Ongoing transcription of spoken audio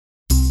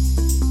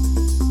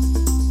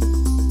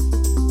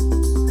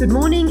Good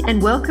morning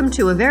and welcome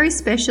to a very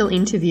special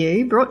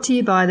interview brought to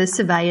you by the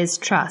Surveyors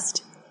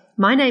Trust.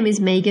 My name is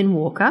Megan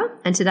Walker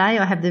and today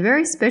I have the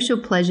very special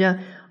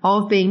pleasure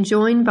of being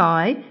joined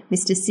by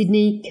Mr.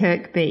 Sydney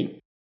Kirkby,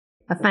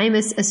 a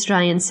famous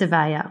Australian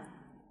surveyor.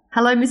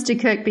 Hello Mr.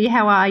 Kirkby,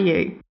 how are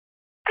you?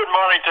 Good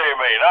morning to you,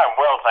 Megan. I'm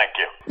well, thank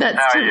you. That's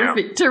how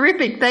terrific, are you?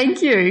 Terrific,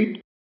 thank you.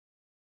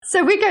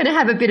 So we're going to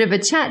have a bit of a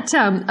chat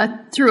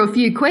through a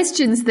few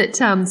questions that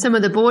some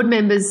of the board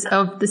members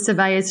of the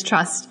Surveyors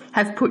Trust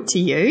have put to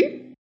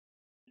you.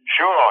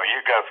 Sure,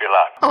 you go for your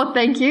luck. Oh,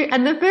 thank you.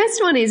 And the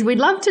first one is, we'd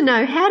love to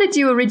know, how did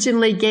you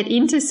originally get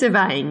into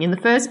surveying in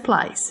the first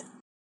place?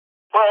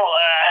 Well,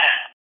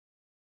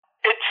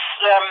 it's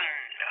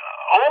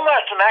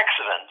almost an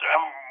accident.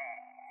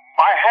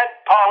 I had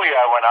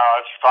polio when I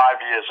was 5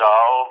 years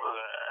old,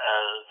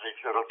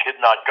 as a little kid,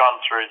 and I'd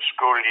gone through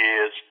school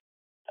years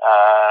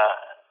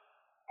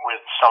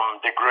with some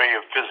degree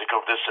of physical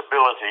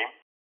disability.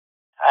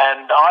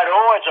 And I'd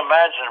always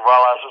imagined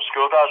while I was at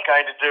school that I was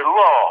going to do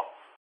law.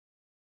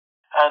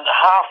 And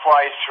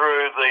halfway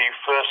through the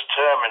first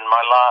term in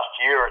my last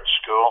year at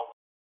school,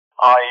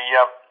 I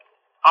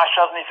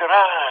suddenly thought,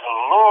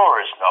 law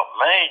is not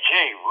me,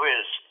 gee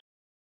whiz,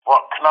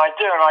 what can I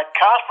do? And I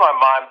cast my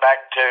mind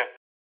back to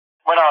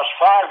when I was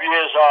 5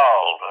 years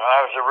old. I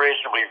was a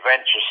reasonably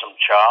venturesome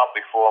child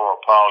before my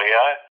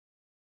polio,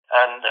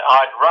 and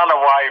I'd run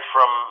away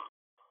from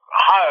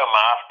home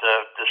after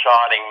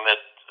deciding that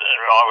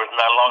I was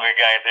no longer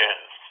going to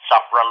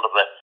suffer under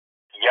the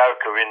yoke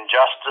of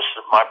injustice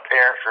that my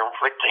parents were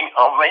inflicting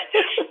on me.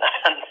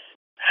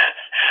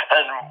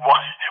 and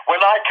when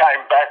I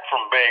came back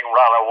from being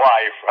run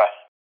away for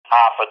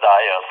half a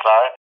day or so,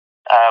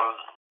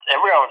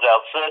 everyone was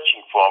out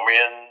searching for me,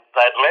 and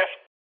they'd left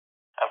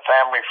a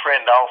family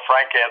friend, old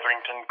Frank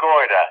Etherington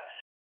Goyder,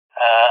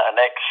 an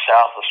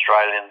ex-South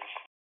Australian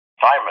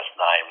famous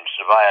name,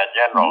 Surveyor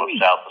General of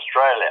South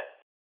Australia.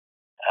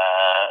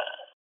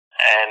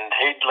 And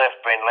he'd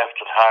been left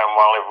at home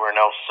while everyone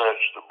else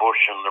searched the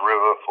bush and the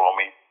river for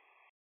me.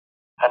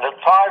 And at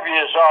 5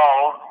 years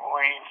old,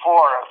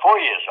 4.5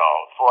 years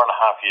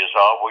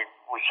old,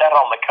 we sat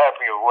on the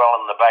coping of a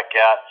well in the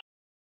backyard,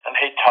 and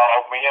he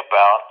told me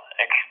about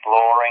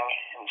exploring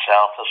in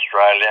South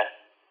Australia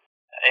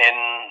in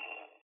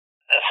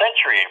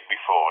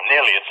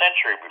nearly a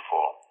century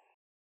before.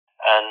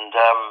 And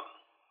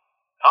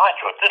I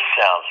thought, this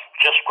sounds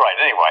just great.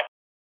 Anyway,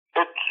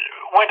 it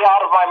went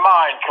out of my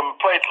mind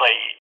completely,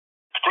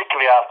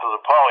 particularly after the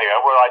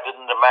polio, where I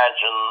didn't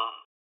imagine,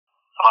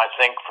 I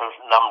think, for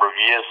a number of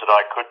years that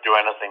I could do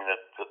anything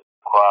that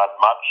required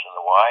much in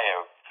the way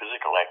of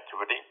physical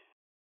activity.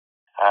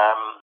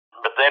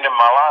 But then in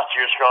my last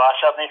year of school, I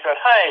suddenly thought,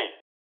 hey,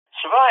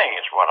 surveying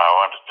is what I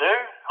want to do.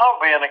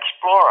 I'll be an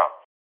explorer.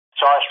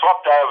 So I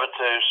swapped over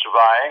to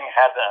surveying,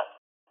 had a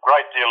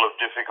great deal of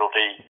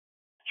difficulty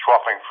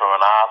swapping from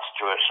an arts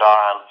to a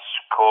science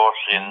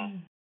course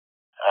in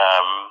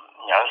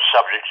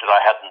subjects that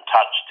I hadn't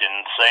touched in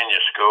senior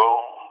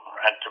school,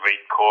 had to be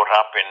caught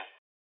up in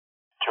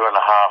 2.5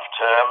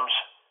 terms.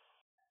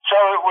 So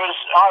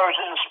I was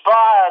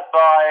inspired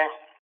by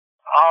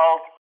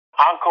old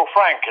Uncle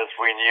Frank, as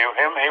we knew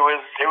him. He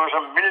was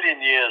a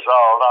million years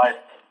old.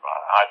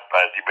 I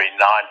suppose he'd be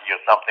 90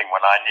 or something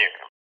when I knew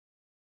him,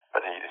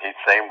 but he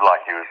seemed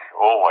like he was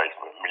always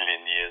a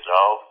million years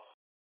old.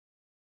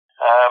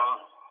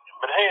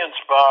 But he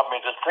inspired me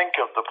to think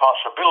of the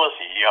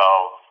possibility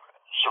of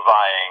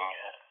surveying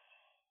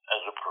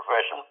as a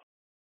profession,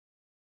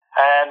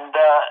 and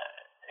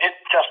it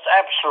just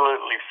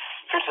absolutely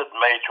fitted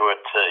me to a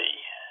T.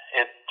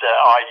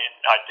 I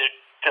did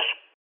just,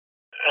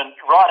 and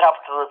right up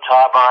to the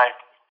time I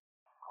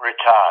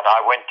retired,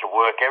 I went to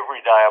work every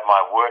day of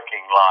my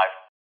working life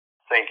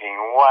thinking,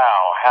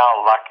 wow,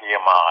 how lucky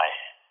am I.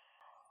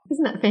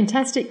 Isn't that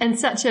fantastic? And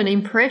such an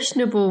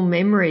impressionable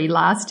memory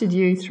lasted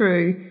you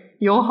through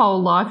your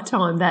whole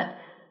lifetime, that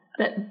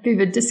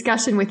vivid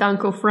discussion with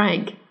Uncle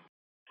Frank.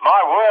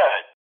 My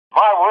word.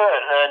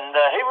 And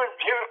he was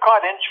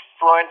quite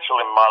influential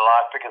in my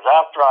life, because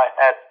after I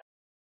had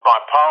my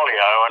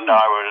polio and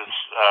I was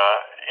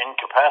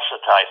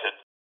incapacitated,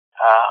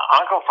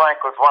 Uncle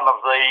Frank was one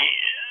of the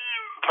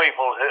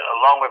people,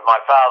 along with my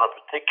father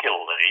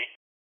particularly,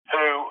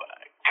 who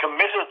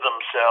committed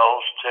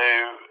themselves to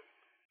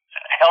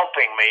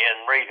helping me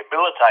and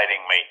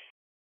rehabilitating me.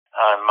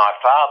 My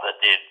father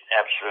did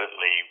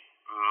absolutely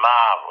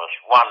marvellous,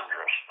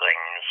 wondrous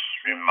things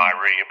in my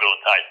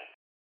rehabilitation.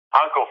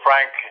 Uncle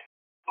Frank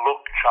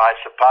looked, I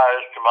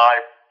suppose, to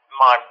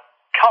my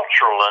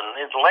cultural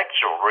and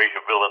intellectual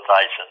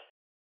rehabilitation.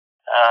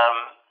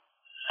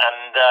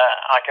 And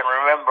I can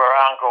remember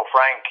Uncle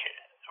Frank,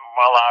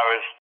 while I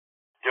was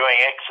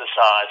doing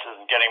exercises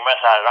and getting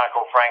massages,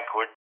 Uncle Frank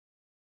would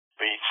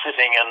be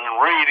sitting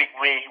and reading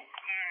me,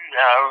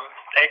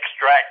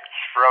 extracts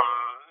from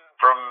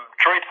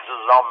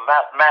treatises on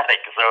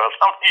mathematics or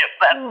something of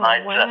that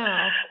nature.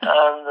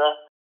 Wow.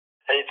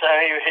 And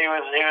he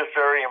was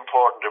very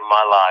important in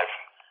my life.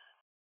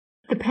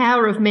 The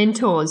power of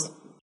mentors.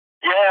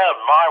 Yeah,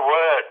 my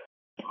word.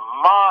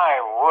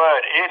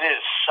 It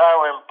is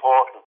so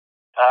important.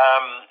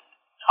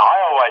 I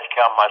always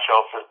count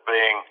myself as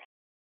being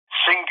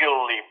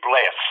singularly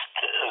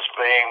blessed as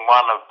being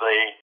one of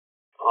the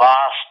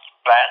last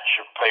batch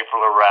of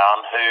people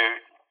around who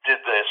did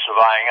their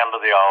surveying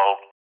under the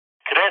old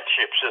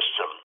cadetship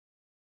system.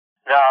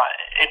 Now,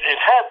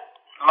 it had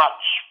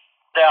much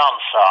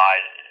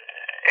downside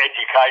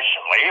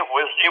educationally. It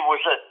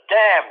was a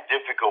damn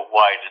difficult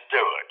way to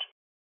do it.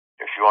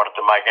 If you wanted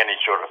to make any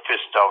sort of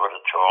fist of it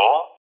at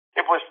all,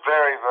 it was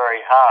very,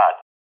 very hard.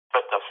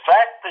 But the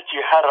fact that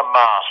you had a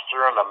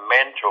master and a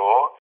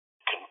mentor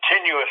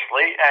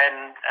continuously,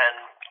 and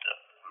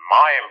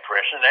my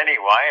impression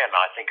anyway, and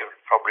I think it was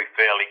probably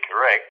fairly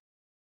correct,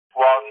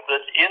 was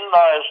that in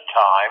those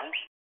times,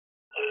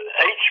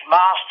 each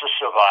master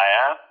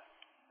surveyor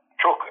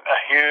took a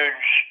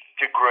huge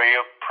degree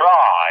of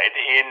pride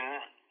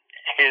in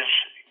his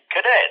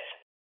cadet.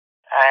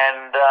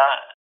 And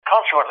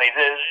consequently,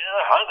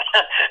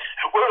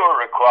 we were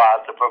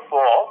required to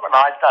perform, and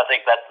I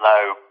think that's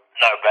no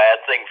bad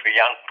thing for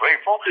young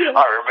people. Yeah.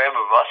 I remember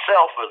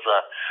myself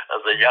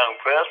as a young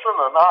person,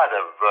 and I'd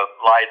have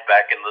laid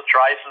back in the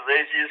trace as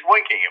easy as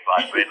winking if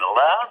I'd been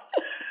allowed.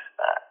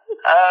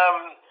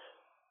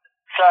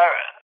 So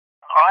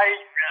I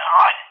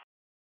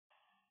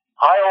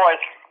always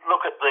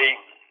look at the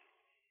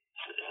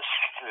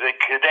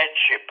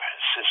cadetship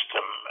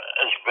system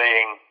as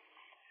being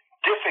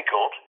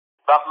difficult,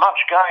 but much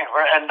going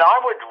for it. And I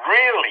would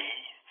really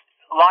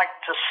like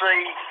to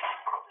see,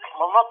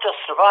 well, not just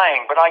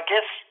surveying, but I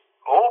guess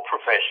all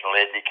professional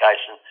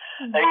education,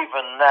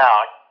 even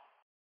now,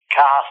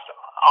 cast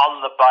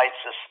on the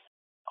basis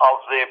of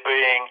there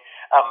being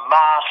a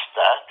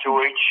master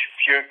to each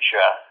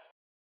future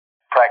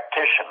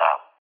practitioner,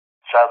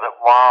 so that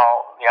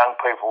while young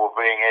people were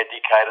being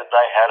educated,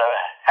 they had to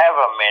have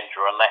a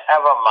mentor, and they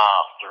have a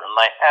master, and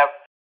they have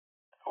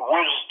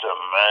wisdom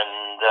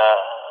and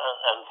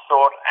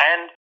thought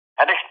and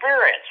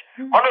experience.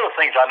 One of the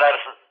things I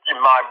noticed in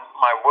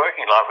my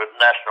working life with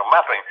national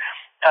mapping,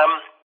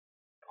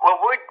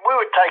 we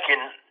would take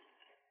in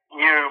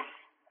new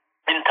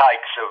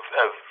intakes of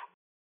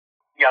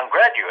young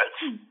graduates,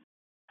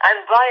 and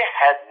they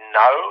had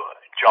no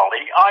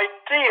jolly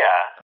idea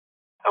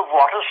of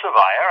what a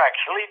surveyor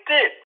actually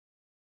did.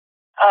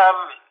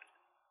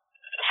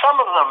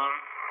 Some of them,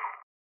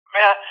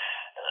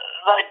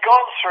 they'd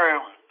gone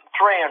through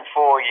 3 and 4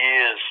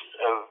 years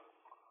of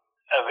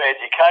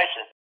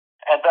education,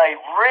 and they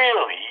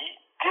really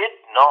did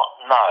not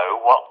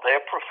know what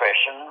their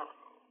profession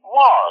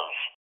was,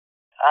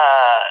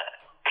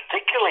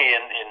 particularly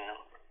in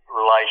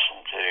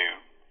relation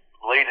to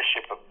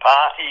leadership of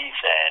parties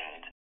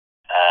and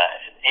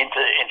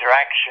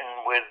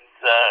interaction with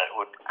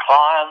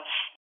clients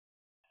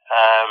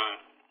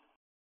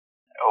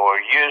or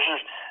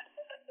users.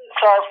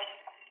 So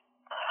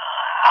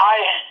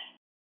I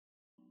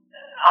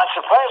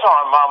suppose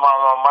I'm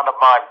one of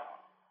my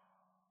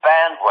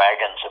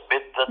bandwagons a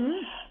bit that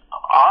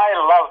I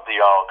love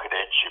the old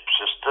cadetship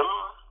system,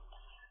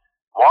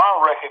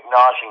 while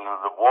recognising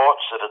the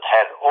warts that it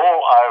had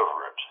all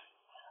over it.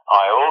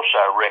 I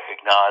also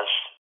recognise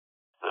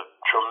the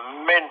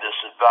tremendous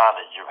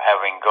advantage of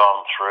having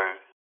gone through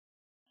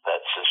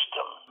that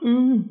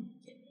system.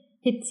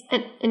 It's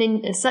and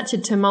in such a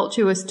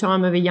tumultuous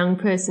time of a young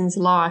person's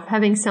life,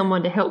 having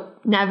someone to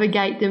help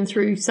navigate them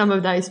through some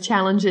of those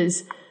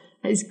challenges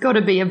has got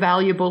to be a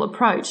valuable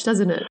approach,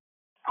 doesn't it?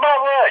 My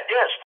word,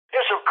 yes.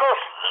 Yes, of course.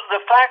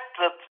 The fact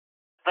that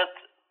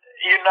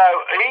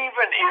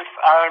even if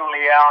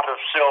only out of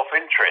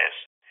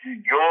self-interest,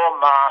 your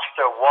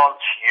master wants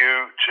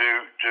you to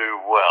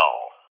do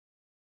well.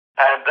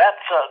 And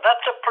that's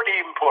a pretty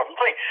important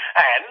thing.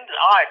 And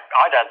I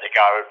don't think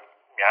I was,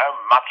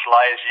 much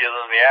lazier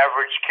than the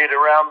average kid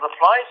around the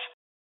place,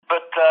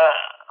 but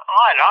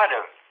I'd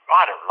have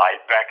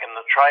laid back in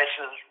the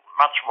traces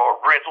much more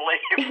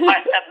readily if I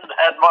hadn't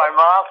had my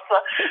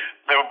master.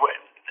 I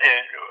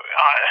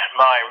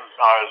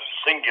was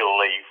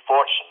singularly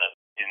fortunate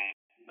in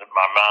that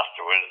my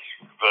master was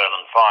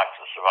Vernon Fyfe,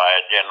 the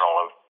Surveyor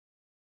General of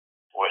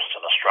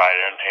Western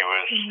Australia, and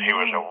he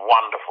was a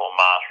wonderful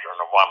master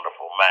and a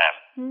wonderful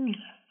man.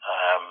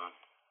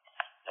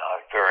 I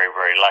was very,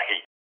 very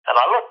lucky. And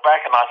I look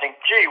back and I think,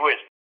 gee whiz,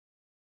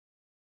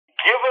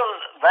 given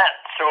that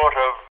sort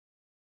of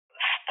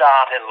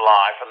start in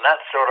life and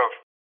that sort of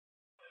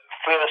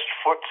first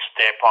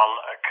footstep on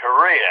a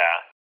career,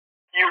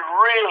 you'd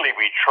really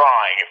be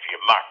trying if you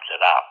mucked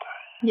it up.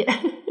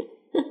 Yeah.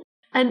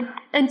 And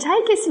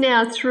take us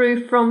now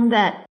through from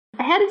that.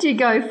 How did you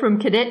go from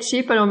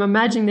cadetship? And I'm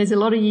imagining there's a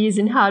lot of years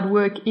and hard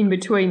work in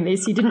between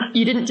this.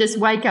 You didn't just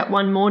wake up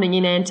one morning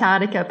in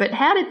Antarctica. But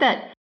how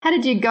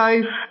did you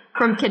go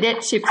from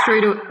cadetship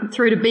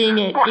through to being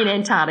in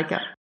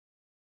Antarctica?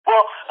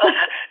 Well,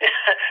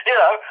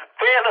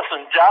 fairness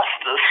and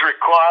justice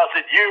requires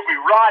that you be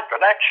right,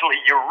 but actually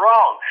you're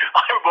wrong.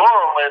 I more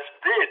or less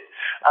did.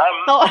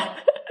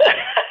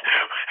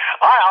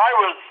 I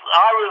was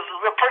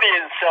a pretty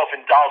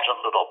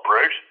self-indulgent little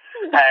brute,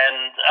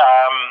 and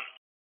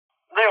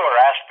there were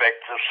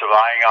aspects of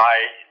surveying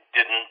I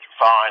didn't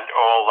find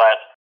all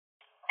that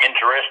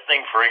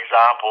interesting. For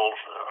example,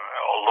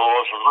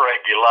 laws and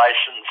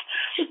regulations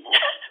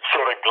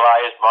sort of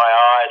glazed my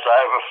eyes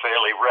over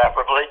fairly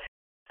rapidly.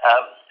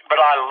 But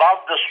I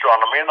loved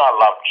astronomy and I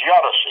loved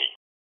geodesy.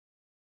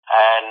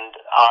 And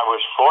I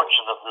was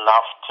fortunate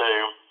enough to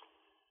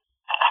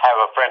have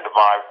a friend of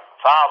my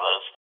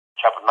father's, a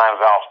chap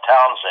named Alf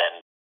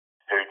Townsend,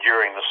 who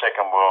during the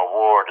Second World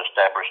War had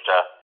established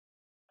a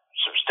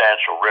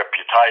substantial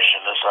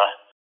reputation as a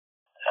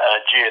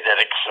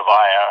geodetic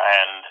surveyor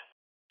and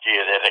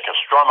geodetic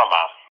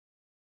astronomer.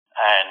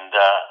 And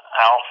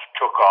Alf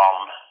took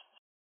on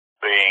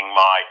being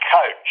my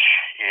coach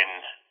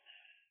in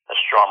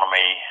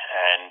astronomy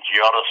and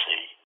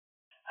geodesy,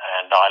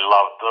 and I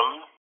loved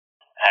them.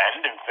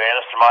 And in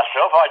fairness to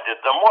myself, I did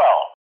them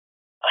well,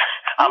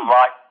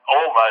 unlike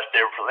almost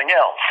everything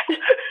else.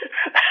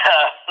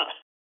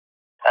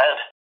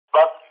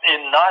 But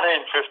in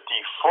 1954,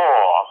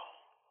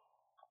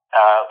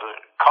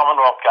 the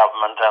Commonwealth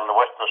Government and the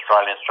Western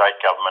Australian State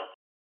Government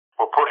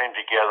were putting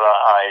together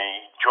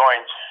a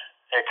joint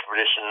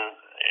expedition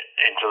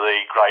into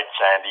the Great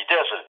Sandy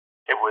Desert.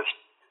 It was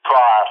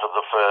prior to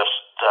the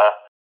first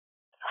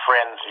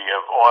frenzy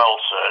of oil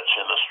search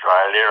in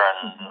Australia,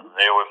 and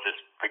there was this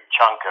big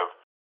chunk of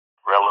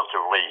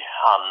relatively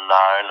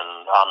unknown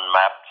and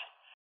unmapped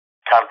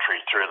country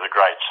through the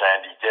Great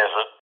Sandy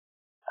Desert.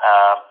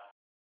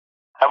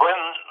 And when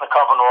the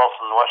Commonwealth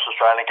and the West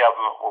Australian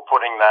Government were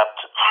putting that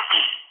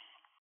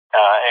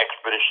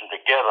expedition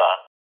together,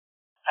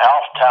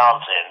 Alf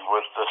Townsend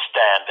was the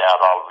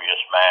standout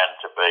obvious man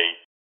to be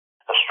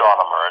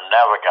astronomer and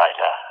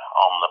navigator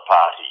on the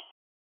party.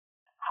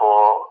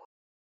 For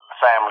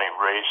family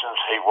reasons,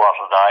 he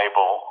wasn't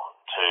able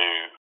to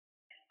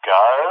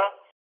go,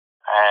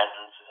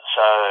 and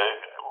so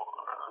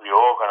the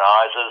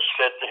organisers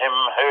said to him,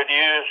 "Who do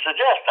you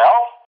suggest,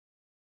 Alf?"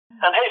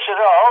 And he said,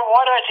 "Oh,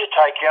 why don't you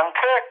take young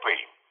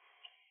Kirkby?"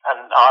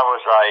 And I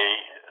was a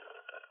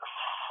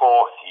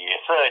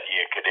third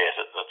year cadet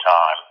at the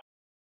time.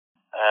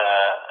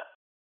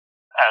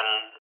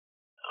 And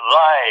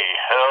they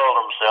hurled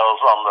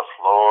themselves on the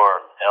floor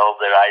and held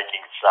their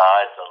aching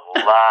sides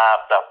and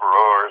laughed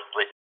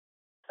uproariously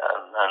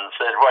and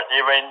said, "What do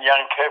you mean,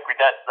 young Kirkby,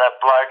 that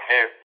bloke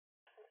who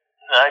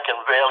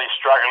can barely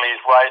struggle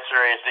his way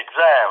through his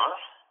exams?"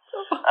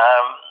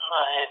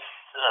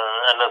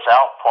 And as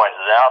Alf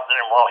pointed out,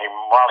 while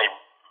he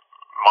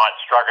might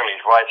struggle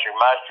his way through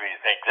most of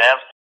his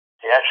exams,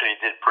 he actually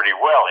did pretty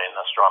well in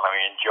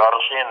astronomy and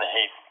geodesy, and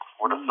he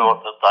would have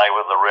thought that they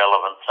were the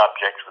relevant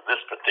subjects for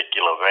this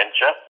particular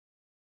venture.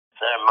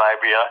 So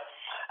maybe,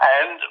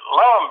 and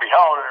lo and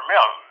behold,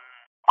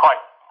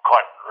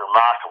 quite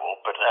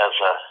remarkable. But as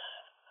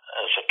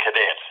a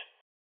cadet,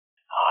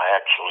 I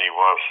actually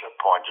was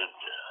appointed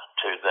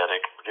to that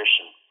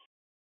expedition.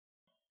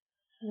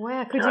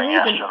 Wow! Could doing you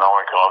even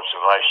astronomical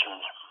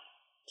observations,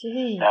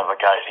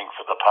 navigating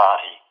for the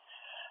party?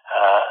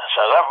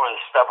 So that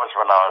was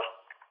when I was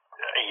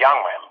a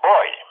young man,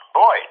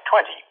 boy,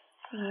 20.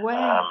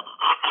 Wow.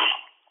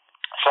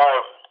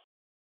 So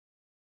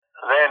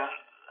then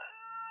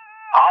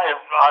I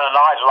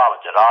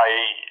loved it.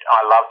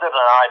 I loved it,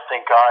 and I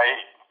think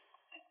I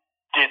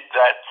did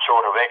that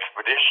sort of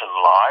expedition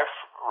life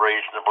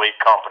reasonably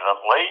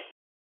competently.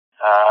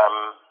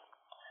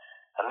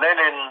 And then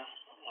in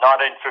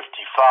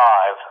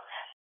 1955,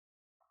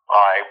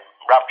 I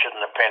ruptured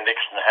an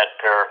appendix and had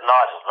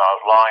peritonitis, and I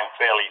was lying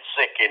fairly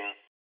sick in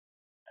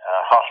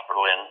a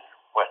hospital in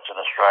Western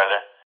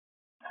Australia.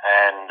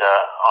 And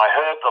I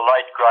heard the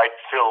late, great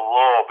Phil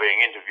Law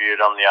being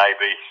interviewed on the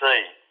ABC,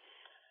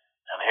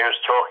 and he was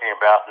talking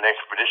about an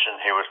expedition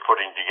he was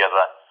putting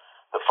together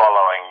the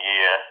following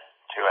year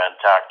to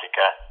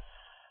Antarctica,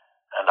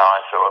 and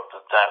I thought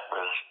that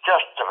was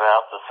just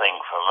about the thing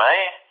for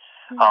me.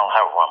 I'll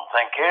have one,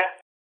 thank you.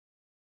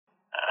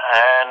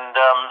 And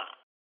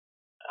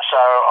so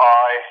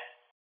I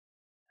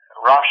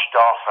rushed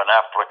off an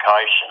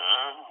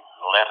application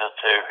letter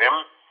to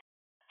him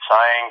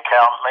saying,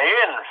 "Count me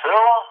in,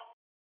 Phil."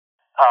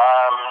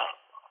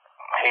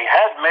 He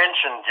had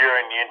mentioned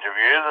during the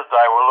interview that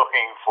they were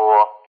looking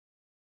for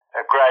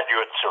a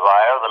graduate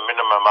surveyor, the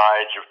minimum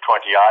age of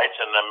 28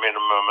 and a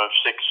minimum of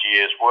 6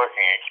 years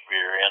working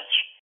experience.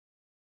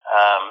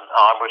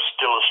 I was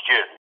still a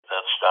student at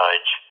that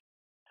stage,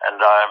 and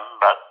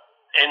but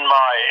in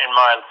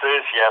my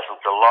enthusiasm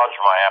to lodge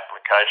my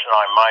application,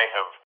 I may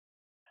have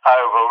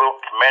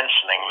overlooked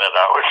mentioning that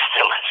I was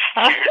still a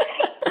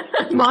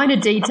student. Minor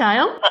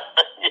detail.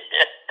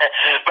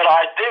 Yeah, but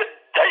I did.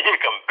 You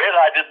can bet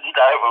I didn't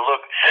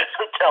overlook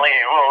telling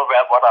him all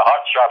about what a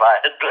hotshot I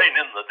had been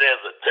in the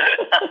desert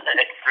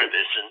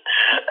expedition.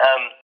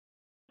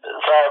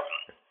 So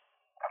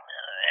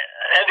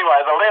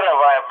anyway, the letter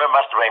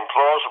must have been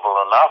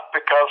plausible enough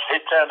because he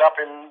turned up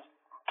in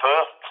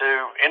Perth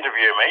to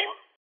interview me.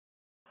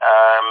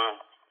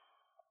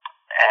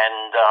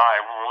 And I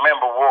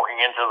remember walking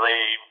into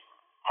the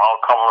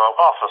old Commonwealth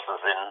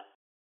offices in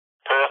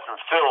Perth, and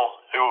Phil,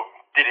 who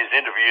did his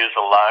interviews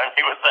alone,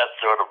 he was that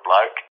sort of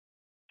bloke,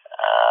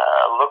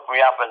 looked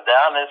me up and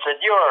down and said,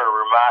 "You're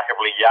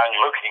remarkably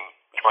young-looking,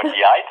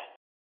 28."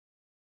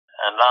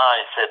 And I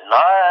said, "No,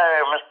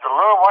 Mr.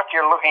 Law, what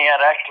you're looking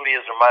at actually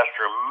is a most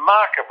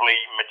remarkably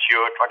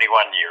mature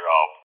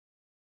 21-year-old."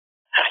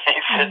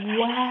 He said,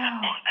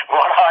 Wow.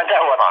 "Well, I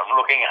know what I'm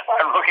looking at.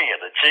 I'm looking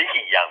at a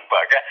cheeky young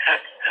bugger,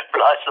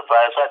 but I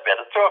suppose I'd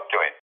better talk to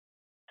him."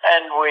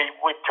 And we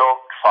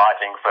talked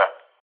fighting for a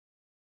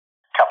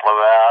couple of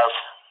hours,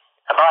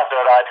 and I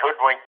thought I'd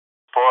hoodwinked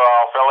poor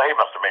old fella. He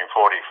must have been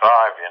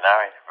 45, you know,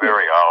 he's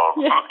very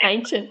old. Yeah,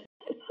 ancient.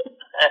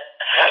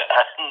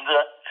 And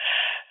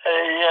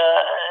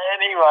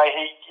anyway,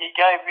 he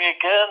gave me a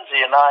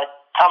Guernsey, and I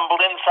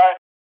tumbled in. So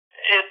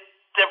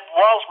it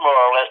was more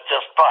or less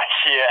just by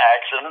sheer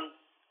accident,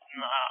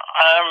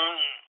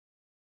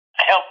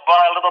 helped by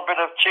a little bit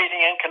of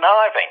cheating and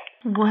conniving.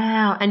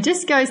 Wow. And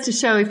just goes to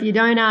show if you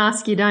don't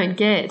ask, you don't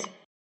get.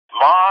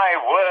 My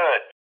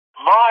word,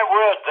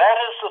 that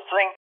is the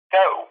thing.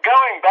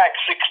 Going back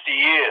 60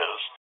 years,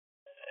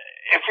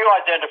 if you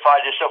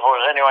identified yourself, or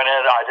anyone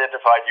had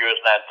identified you as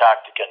an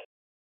Antarctican,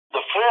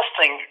 the first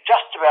thing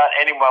just about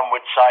anyone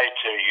would say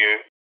to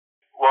you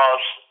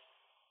was,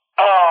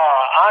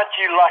 "Oh, aren't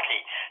you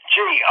lucky?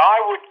 Gee,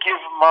 I would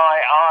give my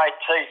eye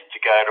teeth to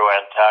go to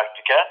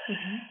Antarctica."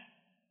 Mm-hmm.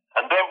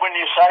 And then when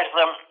you say to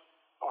them,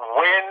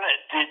 "When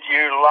did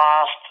you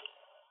last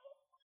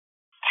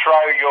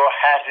throw your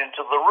hat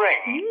into the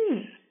ring?"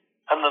 Mm.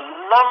 And the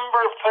number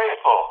of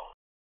people,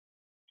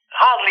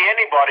 hardly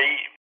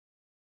anybody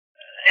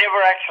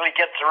ever actually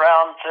gets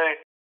around to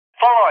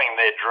following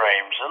their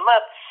dreams, and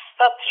that's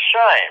a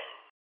shame.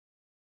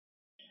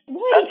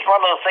 That's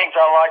one of the things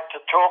I like to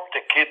talk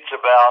to kids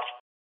about.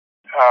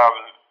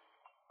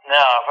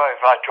 Now,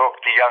 if I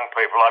talk to young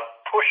people, I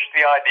push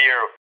the idea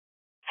of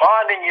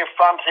finding your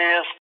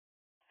frontiers,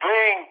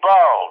 being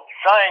bold,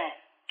 saying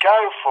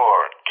go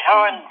for it,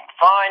 go and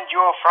find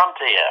your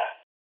frontier.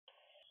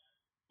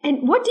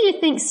 And what do you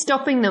think's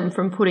stopping them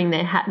from putting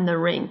their hat in the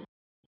ring?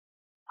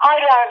 I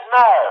don't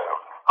know.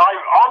 I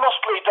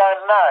honestly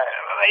don't know.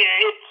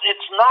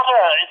 It's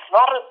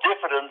not a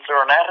diffidence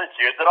or an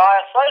attitude that I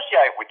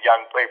associate with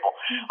young people.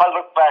 I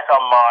look back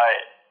on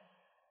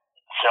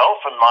myself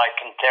and my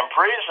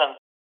contemporaries, and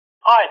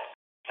I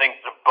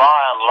think that by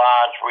and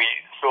large we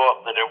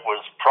thought that it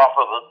was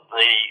proper that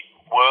the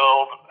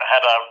world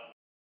had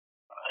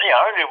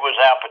it was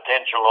our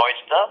potential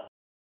oyster.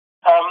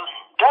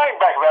 Going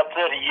back about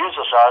 30 years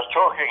or so, I was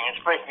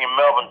speaking in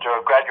Melbourne to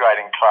a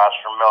graduating class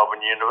from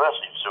Melbourne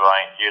University,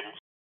 surveying students,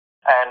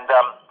 and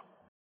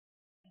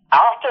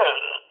after the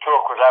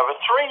talk was over,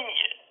 3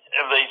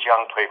 of these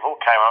young people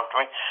came up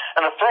to me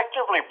and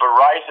effectively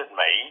berated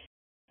me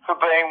for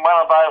being one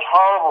of those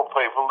horrible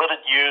people that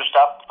had used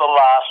up the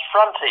last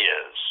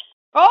frontiers.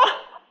 Oh!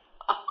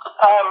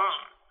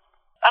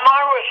 And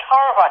I was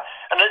horrified.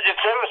 And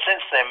it's ever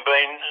since then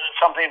been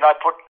something that I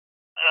put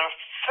a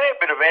fair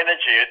bit of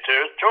energy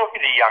into,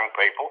 talking to young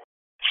people,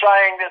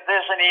 saying that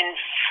there's an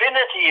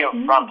infinity of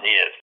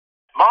frontiers.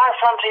 My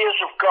frontiers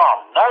have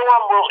gone. No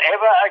one will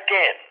ever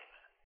again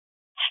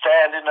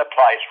stand in a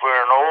place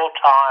where an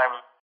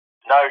all-time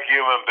no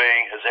human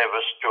being has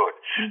ever stood.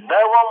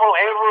 No one will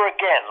ever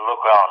again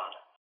look on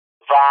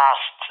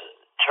vast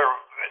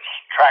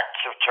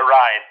tracts of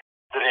terrain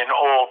that in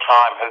all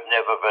time have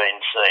never been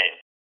seen.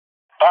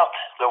 But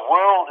the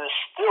world is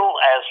still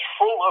as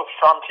full of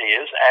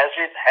frontiers as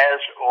it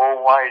has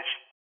always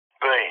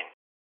been.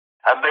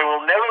 And there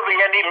will never be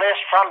any less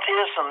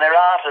frontiers than there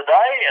are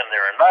today, and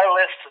there are no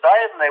less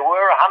today than there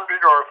were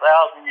 100 or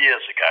 1,000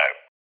 years ago,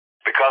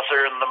 because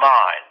they're in the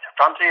mind.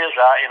 Frontiers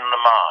are in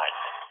the mind.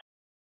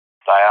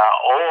 They are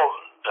all,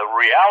 the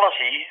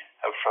reality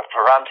of a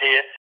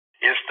frontier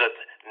is that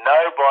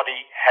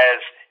nobody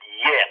has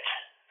yet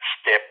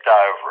stepped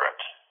over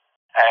it.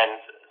 And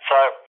so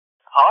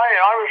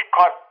I was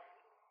quite,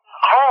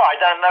 I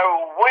don't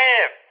know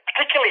where,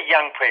 particularly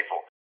young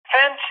people,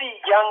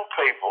 fancy young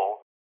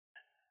people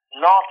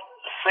not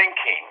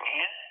thinking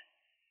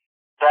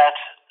that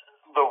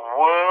the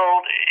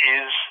world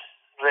is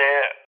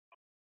their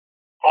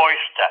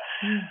oyster.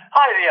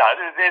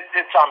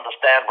 It's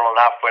understandable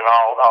enough when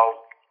old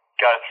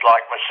goats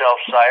like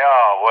myself say,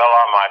 "Oh, well,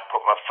 I might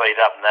put my feet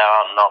up now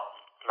and not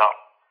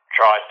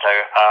try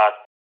too hard.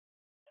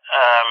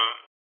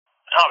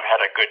 I've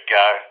had a good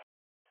go."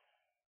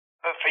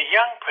 But for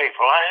young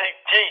people, I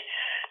think,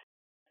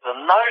 the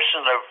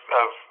notion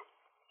of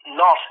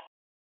not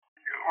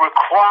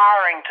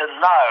requiring to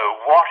know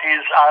what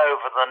is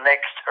over the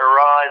next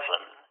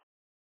horizon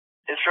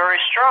is very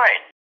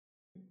strange.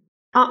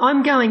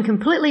 I'm going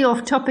completely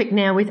off topic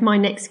now with my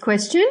next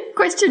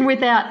question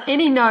without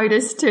any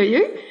notice to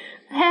you.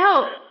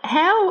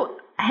 How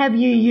have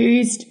you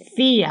used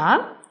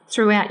fear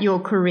throughout your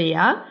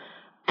career,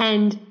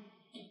 and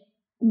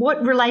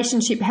what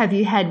relationship have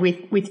you had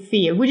with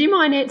fear? Would you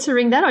mind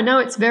answering that? I know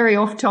it's very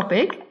off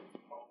topic.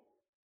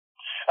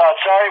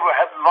 Sorry,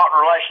 what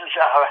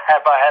relationship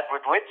have I had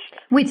with which?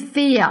 With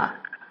fear,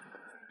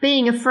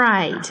 being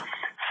afraid.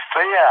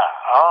 fear.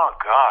 Oh,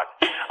 God.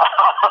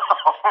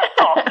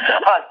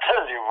 I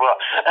tell you what,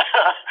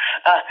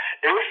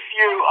 if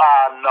you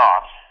are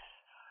not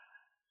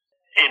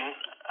in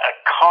a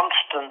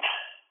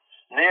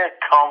near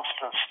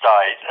constant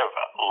state of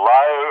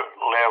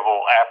low-level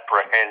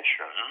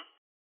apprehension,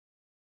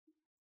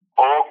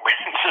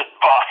 augmented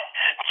by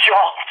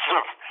jots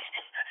of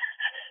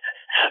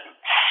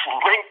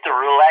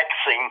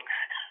sphincter-relaxing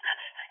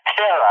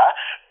terror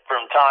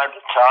from time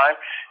to time,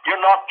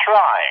 you're not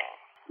trying.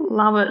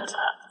 Love it.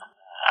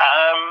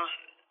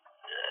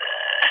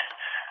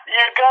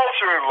 You go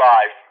through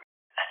life.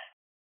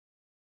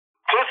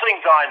 Two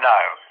things I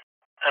know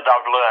and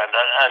I've learned,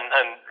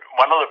 and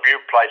one of the few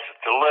places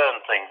to learn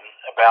things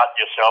about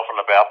yourself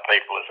and about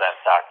people is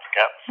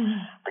Antarctica,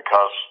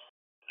 because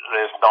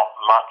there's not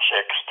much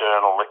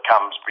external that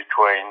comes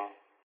between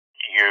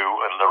you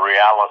and the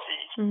reality.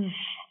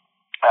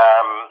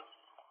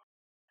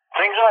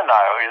 Things I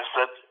know is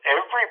that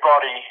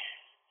everybody is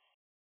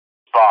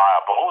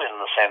viable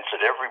in the sense that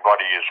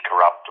everybody is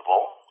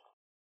corruptible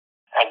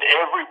and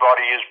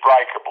everybody is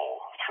breakable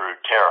through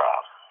terror.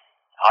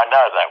 I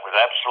know that with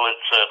absolute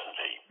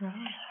certainty.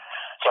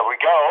 So we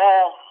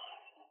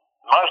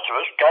most of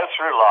us go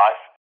through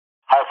life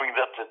hoping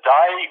that the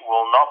day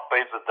will not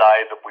be the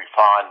day that we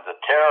find the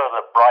terror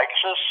that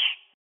breaks us,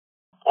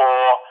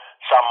 or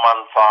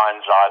someone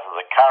finds either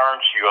the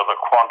currency or the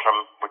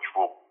quantum which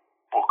will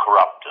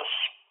corrupt us.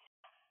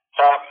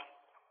 So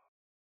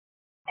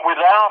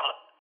without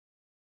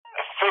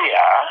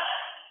fear,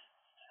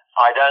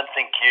 I don't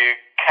think you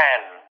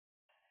can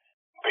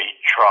be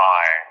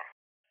trying.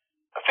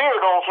 Fear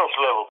at all sorts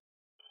of levels.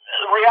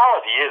 The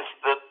reality is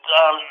that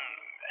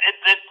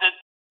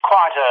it's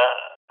quite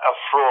a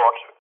fraught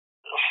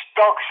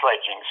dog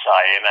sledging,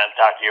 say, in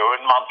Antarctica,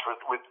 in months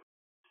with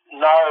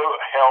no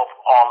help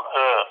on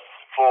earth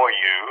for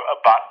you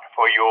but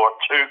for your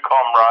two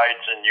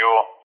comrades and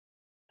your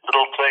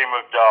little team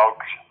of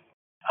dogs,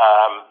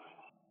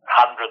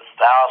 hundreds,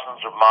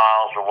 thousands of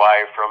miles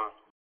away from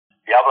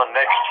the other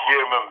next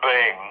human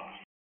being.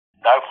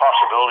 No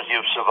possibility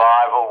of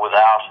survival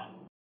without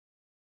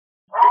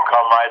your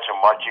comrades and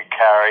what you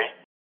carry.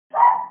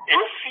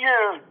 If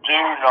you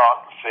do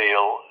not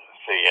feel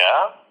fear,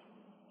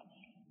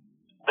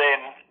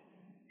 then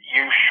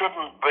you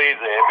shouldn't be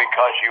there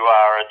because you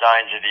are a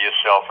danger to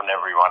yourself and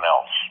everyone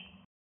else.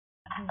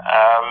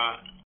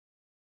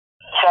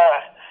 So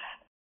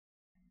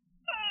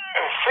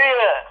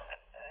fear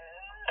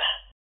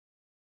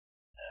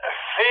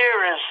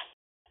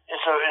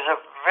is a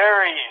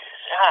very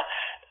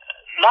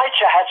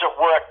nature has it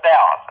worked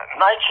out.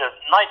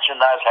 Nature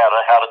knows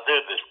how to do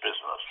this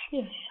business.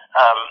 Yes.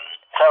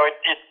 So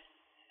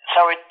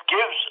it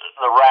gives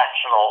the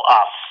rational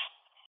us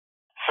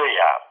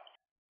fear.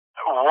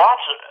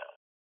 What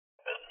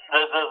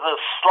the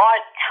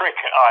slight trick,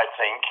 I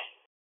think,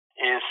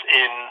 is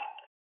in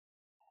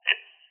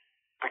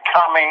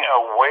becoming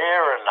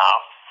aware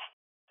enough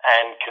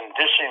and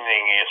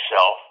conditioning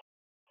yourself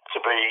to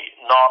be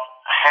not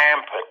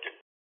hampered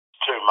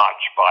too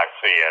much by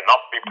fear,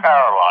 not be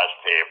paralysed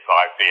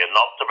by fear,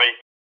 not to be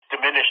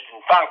diminished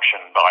in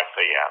function by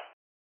fear.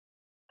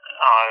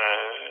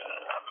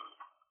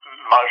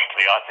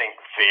 Mostly, I think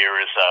fear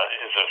is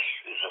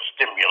a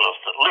stimulus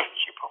that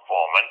lifts your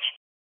performance,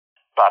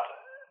 but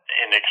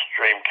in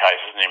extreme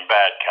cases and in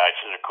bad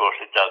cases, of course,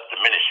 it does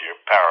diminish you,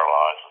 it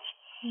paralyses,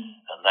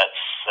 and that's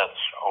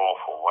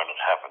awful when it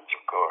happens,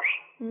 of course.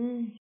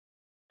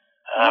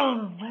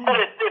 Wow. But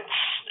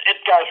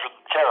it goes with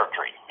the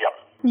territory. Yep.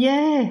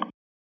 Yeah.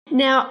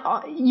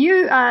 Now,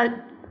 you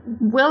are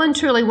well and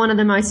truly one of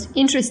the most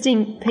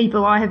interesting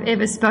people I have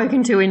ever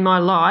spoken to in my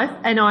life,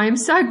 and I am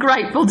so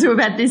grateful to have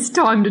had this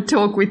time to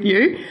talk with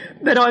you.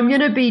 But I'm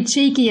going to be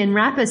cheeky and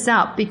wrap us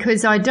up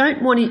because I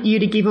don't want you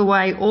to give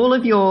away all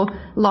of your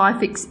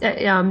life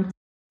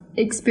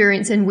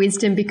experience and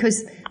wisdom,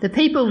 because the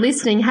people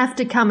listening have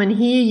to come and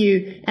hear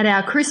you at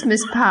our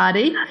Christmas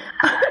party,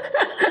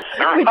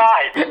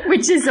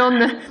 which is on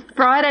the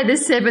Friday the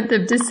 7th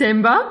of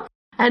December.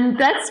 And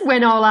that's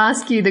when I'll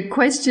ask you the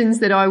questions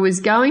that I was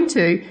going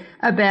to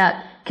about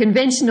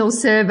conventional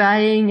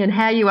surveying and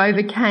how you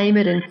overcame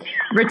it and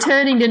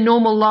returning to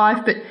normal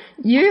life. But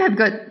you have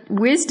got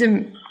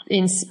wisdom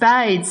in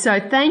spades. So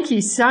thank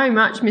you so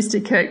much,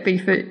 Mr. Kirkby,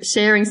 for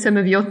sharing some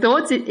of your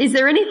thoughts. Is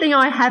there anything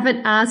I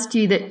haven't asked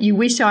you that you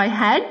wish I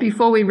had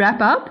before we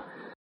wrap up?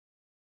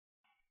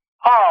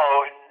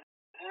 Oh,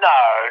 no,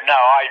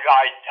 I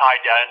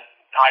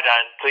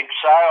don't think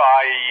so.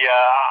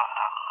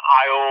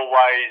 I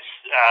always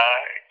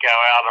go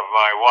out of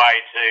my way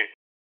to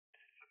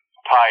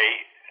pay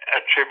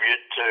a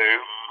tribute to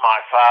my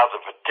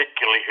father,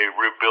 particularly, who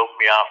rebuilt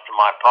me after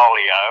my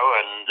polio,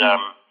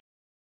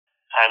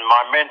 and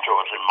my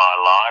mentors in my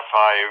life.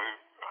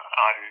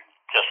 I'm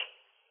just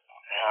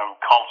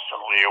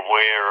constantly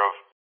aware of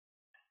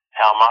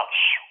how much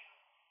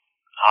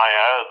I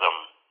owe them.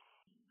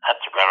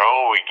 That's about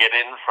all we get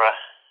in for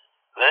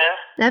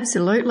there.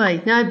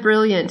 Absolutely. No,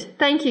 brilliant.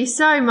 Thank you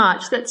so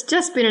much. That's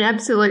just been an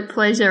absolute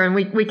pleasure, and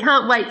we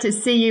can't wait to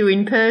see you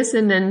in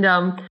person, and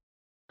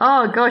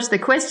Oh, gosh, the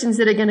questions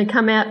that are going to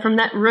come out from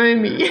that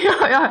room.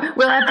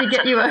 We'll have to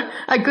get you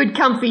a good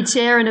comfy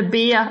chair and a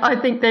beer. I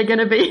think they're going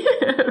to be.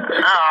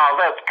 Oh,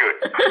 that's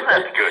good.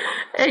 That's good.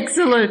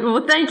 Excellent.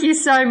 Well, thank you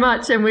so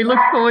much, and we look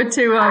forward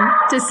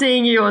to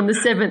seeing you on the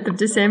 7th of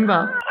December.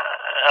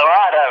 All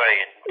right, Harry.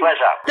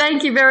 Pleasure.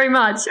 Thank you very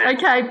much.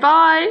 Okay,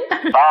 bye.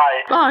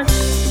 Bye.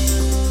 Bye.